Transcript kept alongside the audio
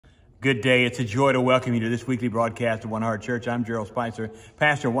Good day. It's a joy to welcome you to this weekly broadcast of One Heart Church. I'm Gerald Spicer,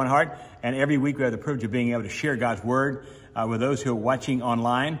 pastor of One Heart, and every week we have the privilege of being able to share God's Word with those who are watching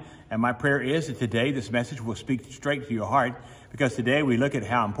online. And my prayer is that today this message will speak straight to your heart, because today we look at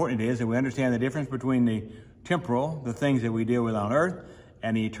how important it is that we understand the difference between the temporal, the things that we deal with on earth,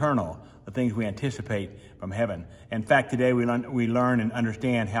 and the eternal, the things we anticipate from heaven. In fact, today we learn and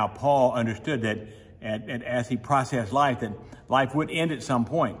understand how Paul understood that as he processed life, that life would end at some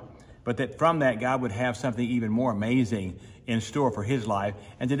point, but that from that God would have something even more amazing in store for his life.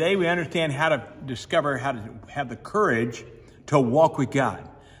 And today we understand how to discover how to have the courage to walk with God,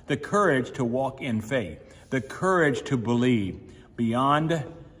 the courage to walk in faith, the courage to believe beyond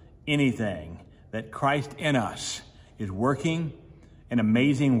anything that Christ in us is working an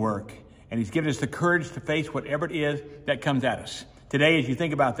amazing work, and he's given us the courage to face whatever it is that comes at us. Today, as you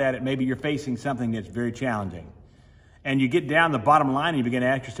think about that, it maybe you're facing something that's very challenging. And you get down the bottom line and you begin to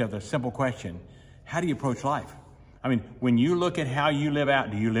ask yourself the simple question: how do you approach life? I mean, when you look at how you live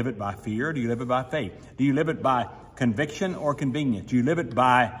out, do you live it by fear or do you live it by faith? Do you live it by conviction or convenience? Do you live it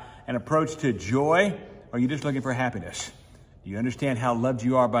by an approach to joy, or are you just looking for happiness? Do you understand how loved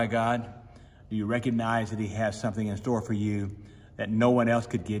you are by God? Do you recognize that he has something in store for you that no one else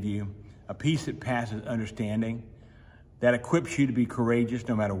could give you? A peace that passes understanding, that equips you to be courageous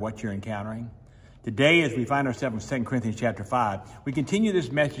no matter what you're encountering. Today, as we find ourselves in 2 Corinthians chapter 5, we continue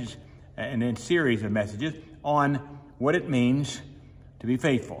this message and a series of messages on what it means to be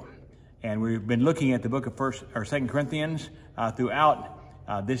faithful. And we've been looking at the book of 2 Corinthians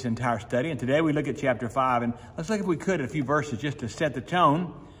throughout this entire study. And today we look at chapter 5. And let's look, if we could, at a few verses just to set the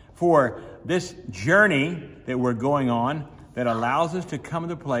tone for this journey that we're going on that allows us to come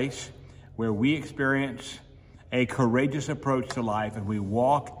to the place where we experience a courageous approach to life and we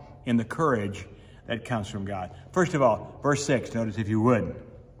walk in the courage that comes from God. First of all, verse 6, notice if you would.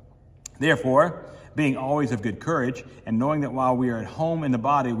 Therefore, being always of good courage, and knowing that while we are at home in the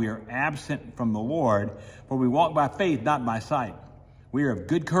body, we are absent from the Lord, for we walk by faith, not by sight. We are of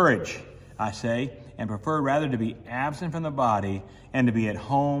good courage, I say, and prefer rather to be absent from the body and to be at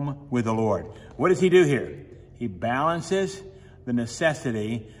home with the Lord. What does he do here? He balances the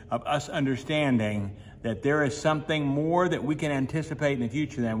necessity of us understanding that there is something more that we can anticipate in the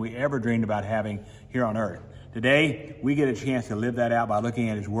future than we ever dreamed about having here on earth. Today, we get a chance to live that out by looking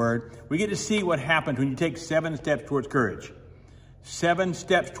at his word. We get to see what happens when you take 7 steps towards courage. 7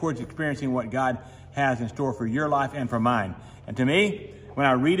 steps towards experiencing what God has in store for your life and for mine. And to me, when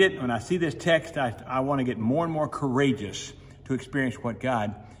I read it, when I see this text, I want to get more and more courageous to experience what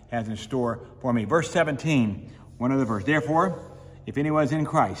God has in store for me. Verse 17, one other verse. Therefore, if anyone is in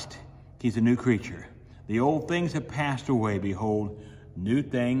Christ, he's a new creature. The old things have passed away. Behold, new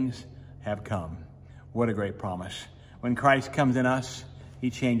things have come. What a great promise. When Christ comes in us,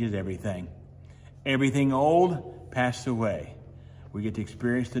 he changes everything. Everything old passed away. We get to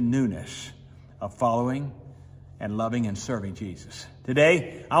experience the newness of following and loving and serving Jesus.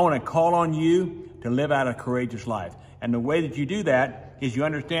 Today, I want to call on you to live out a courageous life. And the way that you do that is you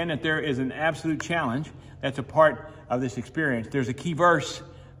understand that there is an absolute challenge that's a part of this experience. There's a key verse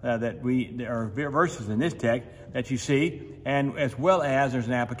there are verses in this text that you see, and as well as there's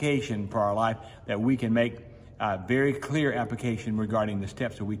an application for our life that we can make a very clear application regarding the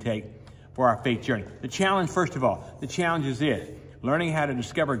steps that we take for our faith journey. The challenge, first of all, the challenge is this: learning how to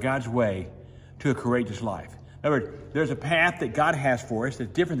discover God's way to a courageous life. In other words, there's a path that God has for us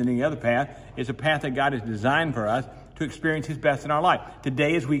that's different than any other path. It's a path that God has designed for us to experience his best in our life.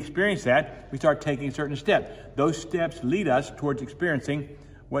 Today, as we experience that, we start taking certain steps. Those steps lead us towards experiencing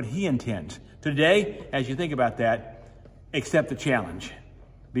what he intends. Today, as you think about that, accept the challenge.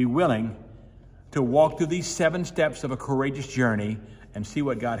 Be willing to walk through these 7 steps of a courageous journey and see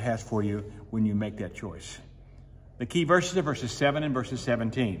what God has for you when you make that choice. The key verses are verses 7 and verses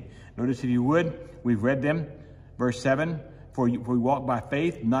 17. Notice, if you would, we've read them. Verse 7, for we walk by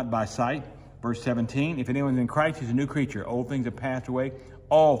faith, not by sight. Verse 17, if anyone's in Christ, he's a new creature. Old things have passed away.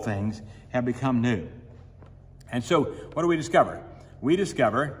 All things have become new. And so, what do we discover? We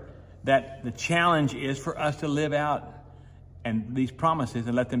discover that the challenge is for us to live out and these promises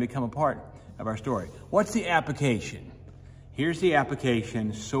and let them become a part of our story. What's the application? Here's the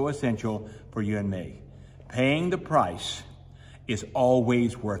application, so essential for you and me. Paying the price is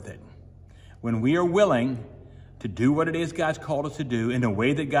always worth it. When we are willing to do what it is God's called us to do in the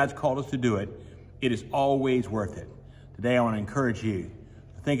way that God's called us to do it, it is always worth it. Today, I want to encourage you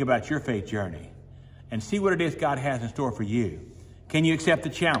to think about your faith journey and see what it is God has in store for you. Can you accept the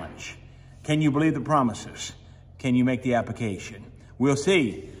challenge? Can you believe the promises? Can you make the application? We'll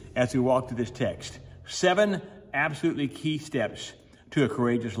see as we walk through this text. 7 absolutely key steps to a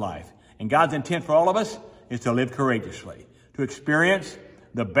courageous life. And God's intent for all of us is to live courageously, to experience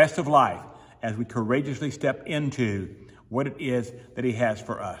the best of life as we courageously step into what it is that he has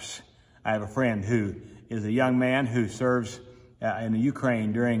for us. I have a friend who is a young man who serves in the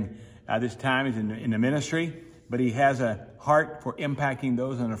Ukraine during this time. He's in the ministry, but he has a heart for impacting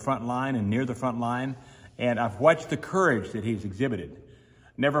those on the front line and near the front line. And I've watched the courage that he's exhibited,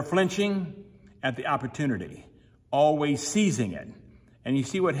 never flinching at the opportunity, always seizing it. And you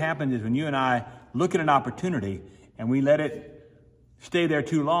see what happens is when you and I look at an opportunity and we let it stay there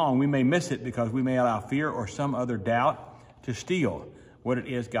too long, we may miss it because we may allow fear or some other doubt to steal what it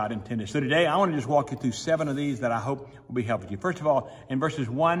is God intended. So today I want to just walk you through 7 of these that I hope will be helpful to you. First of all, in verses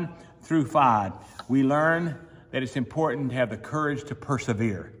 1 through 5, we learn that it's important to have the courage to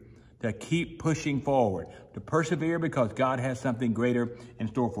persevere, to keep pushing forward, to persevere because God has something greater in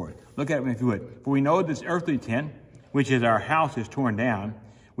store for it. Look at it if you would. For we know this earthly tent, which is our house, is torn down.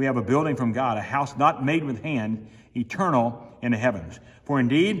 We have a building from God, a house not made with hand, eternal in the heavens. For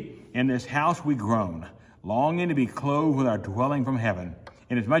indeed, in this house we groan, longing to be clothed with our dwelling from heaven,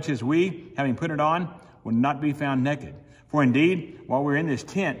 inasmuch as we, having put it on, will not be found naked. For indeed, while we're in this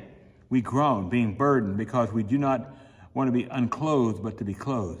tent, we groan, being burdened, because we do not want to be unclothed, but to be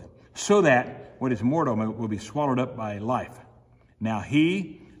clothed, so that what is mortal will be swallowed up by life. Now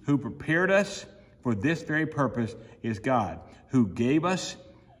he who prepared us for this very purpose is God, who gave us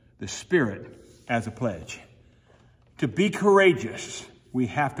the Spirit as a pledge. To be courageous, we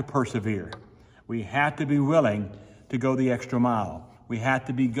have to persevere. We have to be willing to go the extra mile. We have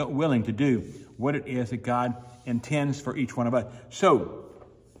to be willing to do what it is that God intends for each one of us. So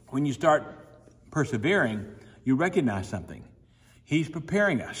when you start persevering, you recognize something. He's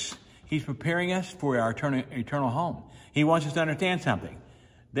preparing us. He's preparing us for our eternal home. He wants us to understand something.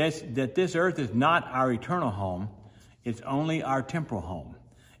 That this earth is not our eternal home. It's only our temporal home.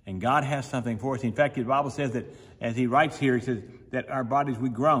 And God has something for us. In fact, the Bible says that, as he writes here, he says that our bodies we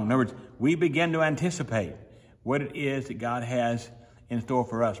groan. In other words, we begin to anticipate what it is that God has in store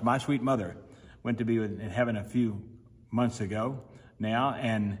for us. My sweet mother went to be in heaven a few months ago now.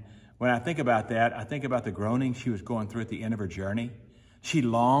 And when I think about that, I think about the groaning she was going through at the end of her journey. She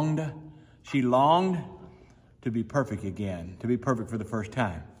longed to be perfect again, to be perfect for the first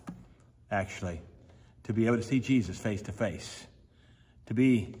time, actually, to be able to see Jesus face to face, to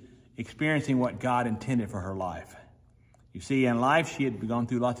be experiencing what God intended for her life. You see, in life, she had gone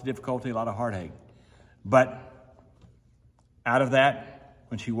through lots of difficulty, a lot of heartache. But out of that,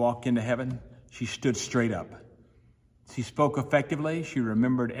 when she walked into heaven, she stood straight up. She spoke effectively. She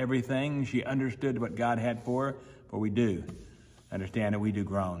remembered everything. She understood what God had for her. For we do understand that we do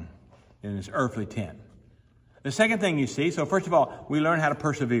groan in this earthly tent. The second thing you see, so first of all, we learn how to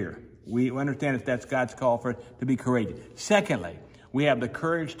persevere. We understand that that's God's call for it to be courageous. Secondly, we have the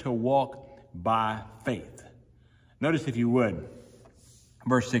courage to walk by faith. Notice, if you would,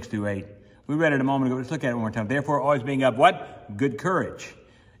 verse 6 through 8. We read it a moment ago. Let's look at it one more time. Therefore, always being of what? Good courage.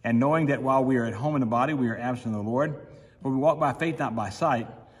 And knowing that while we are at home in the body, we are absent of the Lord. For we walk by faith, not by sight.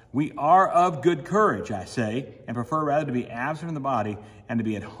 We are of good courage, I say, and prefer rather to be absent from the body and to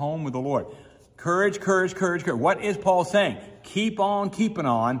be at home with the Lord. Courage, courage, courage, courage. What is Paul saying? Keep on keeping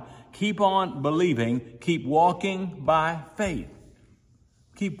on. Keep on believing. Keep walking by faith.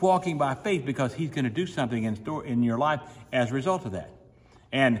 Keep walking by faith, because he's going to do something in your life as a result of that.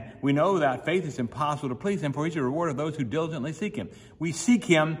 And we know that faith is impossible to please him, for he's a reward of those who diligently seek him. We seek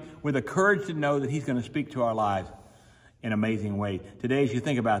him with the courage to know that he's going to speak to our lives in amazing ways. Today, as you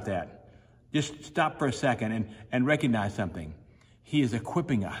think about that, just stop for a second and recognize something. He is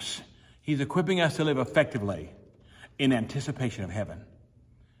equipping us. He's equipping us to live effectively in anticipation of heaven.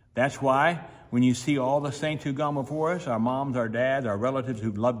 That's why when you see all the saints who've gone before us, our moms, our dads, our relatives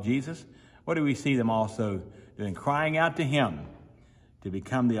who've loved Jesus, what do we see them also doing? Crying out to him to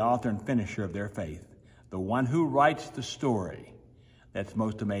become the author and finisher of their faith, the one who writes the story. That's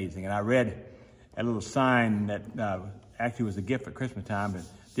most amazing. And I read a little sign that actually was a gift at Christmas time, but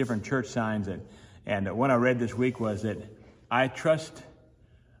different church signs. And one I read this week was that I trust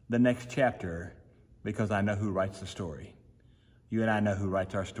the next chapter because I know who writes the story. You and I know who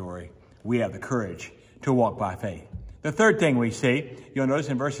writes our story. We have the courage to walk by faith. The third thing we see, you'll notice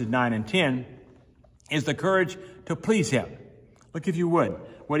in verses 9 and 10, is the courage to please him. Look, if you would,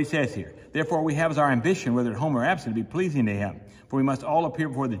 what he says here. Therefore, we have as our ambition, whether at home or absent, to be pleasing to him. For we must all appear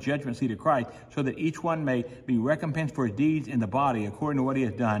before the judgment seat of Christ, so that each one may be recompensed for his deeds in the body, according to what he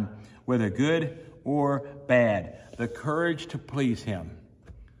has done, whether good or bad. The courage to please him.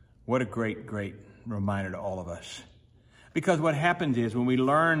 What a great, great reminder to all of us. Because what happens is when we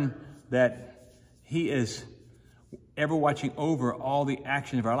learn that he is ever watching over all the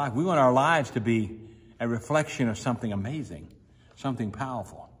actions of our life. We want our lives to be a reflection of something amazing, something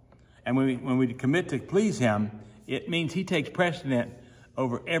powerful. And when we commit to please him, it means he takes precedent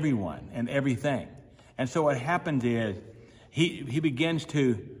over everyone and everything. And so what happens is he begins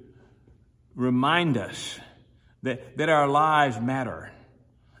to remind us that our lives matter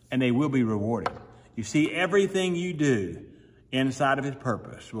and they will be rewarded. You see, everything you do inside of his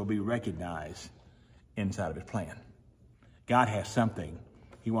purpose will be recognized inside of his plan. God has something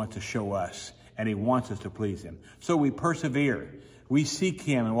he wants to show us, and he wants us to please him. So we persevere. We seek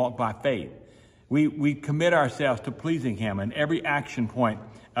him and walk by faith. We commit ourselves to pleasing him in every action point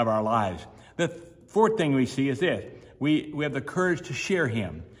of our lives. The fourth thing we see is this. We have the courage to share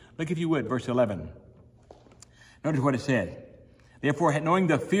him. Look, if you would, verse 11. Notice what it says. Therefore, knowing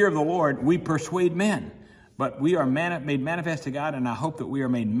the fear of the Lord, we persuade men. But we are made manifest to God, and I hope that we are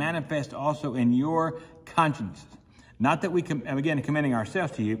made manifest also in your consciences. Not that we, again, commending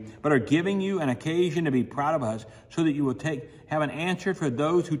ourselves to you, but are giving you an occasion to be proud of us, so that you will have an answer for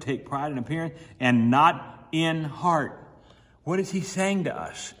those who take pride in appearance and not in heart. What is he saying to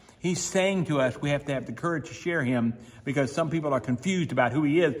us? He's saying to us we have to have the courage to share him, because some people are confused about who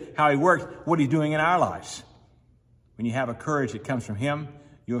he is, how he works, what he's doing in our lives. When you have a courage that comes from him,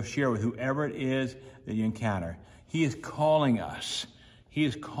 you'll share with whoever it is that you encounter. He is calling us. He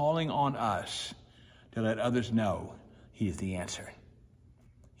is calling on us to let others know he is the answer.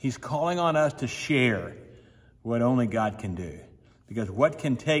 He's calling on us to share what only God can do. Because what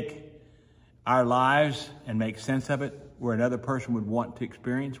can take our lives and make sense of it where another person would want to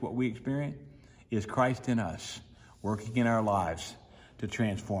experience what we experience is Christ in us, working in our lives to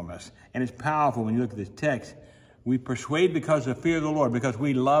transform us. And it's powerful when you look at this text. We persuade because of the fear of the Lord, because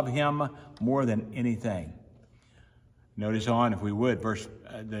we love him more than anything. Notice on, if we would,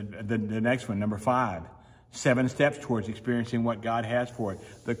 the next one, number 5. 7 steps towards experiencing what God has for it.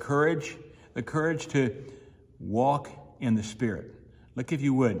 The courage to walk in the Spirit. Look, if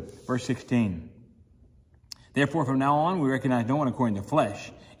you would, verse 16. Therefore, from now on, we recognize no one according to the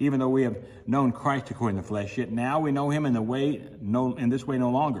flesh, even though we have known Christ according to the flesh. Yet now we know him in this way no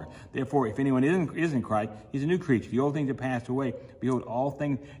longer. Therefore, if anyone is in Christ, he's a new creature. The old things have passed away. Behold, all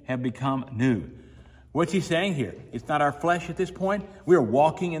things have become new. What's he saying here? It's not our flesh at this point. We are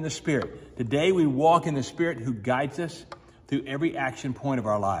walking in the Spirit. Today, we walk in the Spirit who guides us through every action point of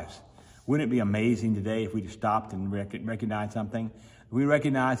our lives. Wouldn't it be amazing today if we just stopped and recognized something? We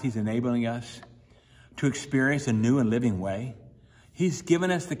recognize he's enabling us to experience a new and living way. He's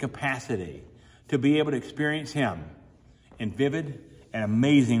given us the capacity to be able to experience him in vivid and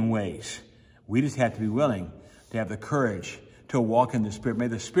amazing ways. We just have to be willing to have the courage to walk in the Spirit. May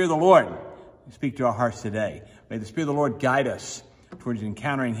the Spirit of the Lord speak to our hearts today. May the Spirit of the Lord guide us towards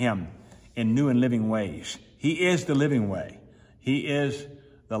encountering him in new and living ways. He is the living way. He is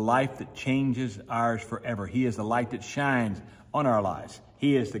the life that changes ours forever. He is the light that shines on our lives.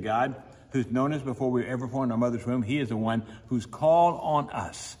 He is the God who's known us before we were ever formed in our mother's womb. He is the one who's called on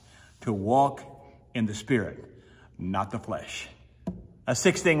us to walk in the Spirit, not the flesh. A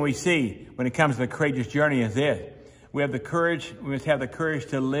sixth thing we see when it comes to the courageous journey is this. We must have the courage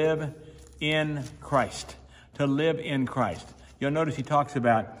to live in Christ. To live in Christ. You'll notice he talks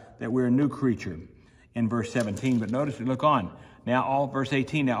about that we're a new creature in verse 17. But notice, look on. Verse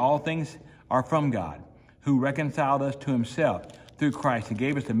 18, now all things are from God, who reconciled us to himself through Christ and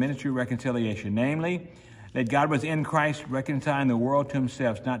gave us the ministry of reconciliation. Namely, that God was in Christ reconciling the world to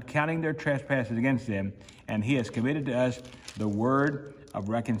himself, not counting their trespasses against them, and he has committed to us the word of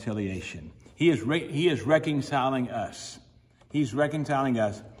reconciliation. He is reconciling us. He's reconciling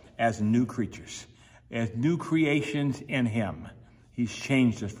us as new creatures, as new creations in him. He's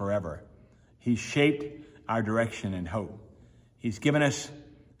changed us forever. He's shaped our direction and hope. He's given us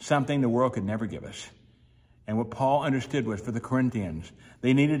something the world could never give us. And what Paul understood was for the Corinthians,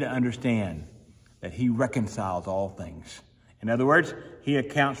 they needed to understand that he reconciles all things. In other words, he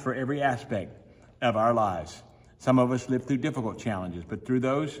accounts for every aspect of our lives. Some of us live through difficult challenges, but through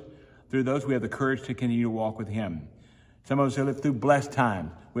those we have the courage to continue to walk with him. Some of us have lived through blessed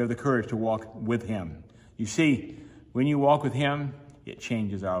times. We have the courage to walk with him. You see, when you walk with him, it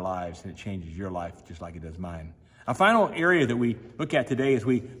changes our lives, and it changes your life just like it does mine. A final area that we look at today as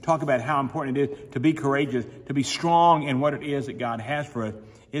we talk about how important it is to be courageous, to be strong in what it is that God has for us,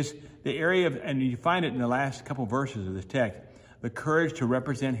 is the area of, and you find it in the last couple verses of this text, the courage to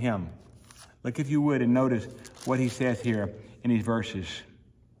represent him. Look, if you would, and notice what he says here in these verses.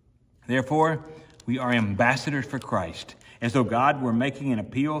 Therefore, we are ambassadors for Christ, as though God were making an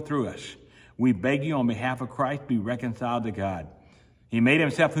appeal through us. We beg you on behalf of Christ, be reconciled to God. He made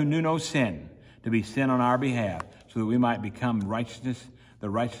himself who knew no sin to be sin on our behalf, so that we might become righteousness, the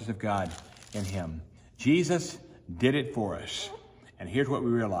righteousness of God in him. Jesus did it for us. And here's what we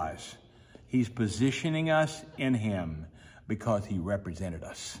realize. He's positioning us in him because he represented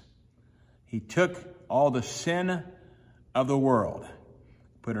us. He took all the sin of the world,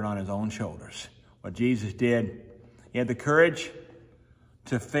 put it on his own shoulders. What Jesus did, he had the courage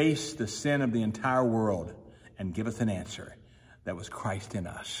to face the sin of the entire world and give us an answer. That was Christ in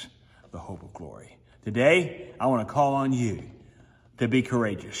us, the hope of glory. Today, I want to call on you to be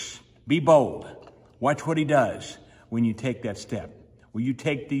courageous. Be bold. Watch what he does when you take that step. Will you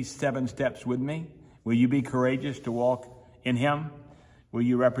take these 7 steps with me? Will you be courageous to walk in him? Will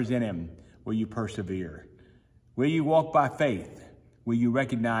you represent him? Will you persevere? Will you walk by faith? Will you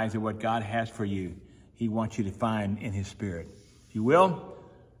recognize that what God has for you, he wants you to find in his Spirit? If you will,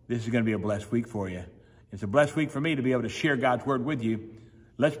 this is going to be a blessed week for you. It's a blessed week for me to be able to share God's word with you.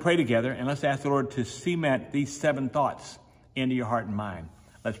 Let's pray together, and let's ask the Lord to cement these 7 thoughts into your heart and mind.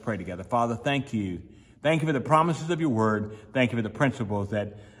 Let's pray together. Father, thank you. Thank you for the promises of your word. Thank you for the principles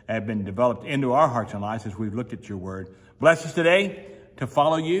that have been developed into our hearts and lives as we've looked at your word. Bless us today to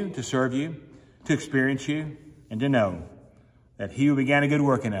follow you, to serve you, to experience you, and to know that he who began a good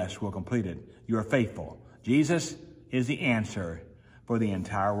work in us will complete it. You are faithful. Jesus is the answer for the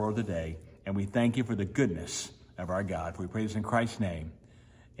entire world today, and we thank you for the goodness of our God. We pray this in Christ's name.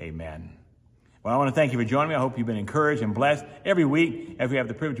 Amen. Well, I want to thank you for joining me. I hope you've been encouraged and blessed. Every week, as we have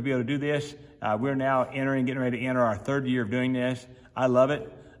the privilege to be able to do this, we're now getting ready to enter our 3rd year of doing this. I love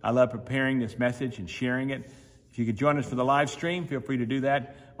it. I love preparing this message and sharing it. If you could join us for the live stream, feel free to do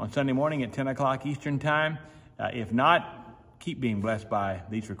that on Sunday morning at 10 o'clock Eastern time. If not, keep being blessed by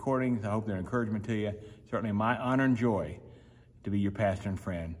these recordings. I hope they're encouragement to you. Certainly my honor and joy to be your pastor and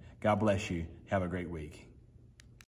friend. God bless you. Have a great week.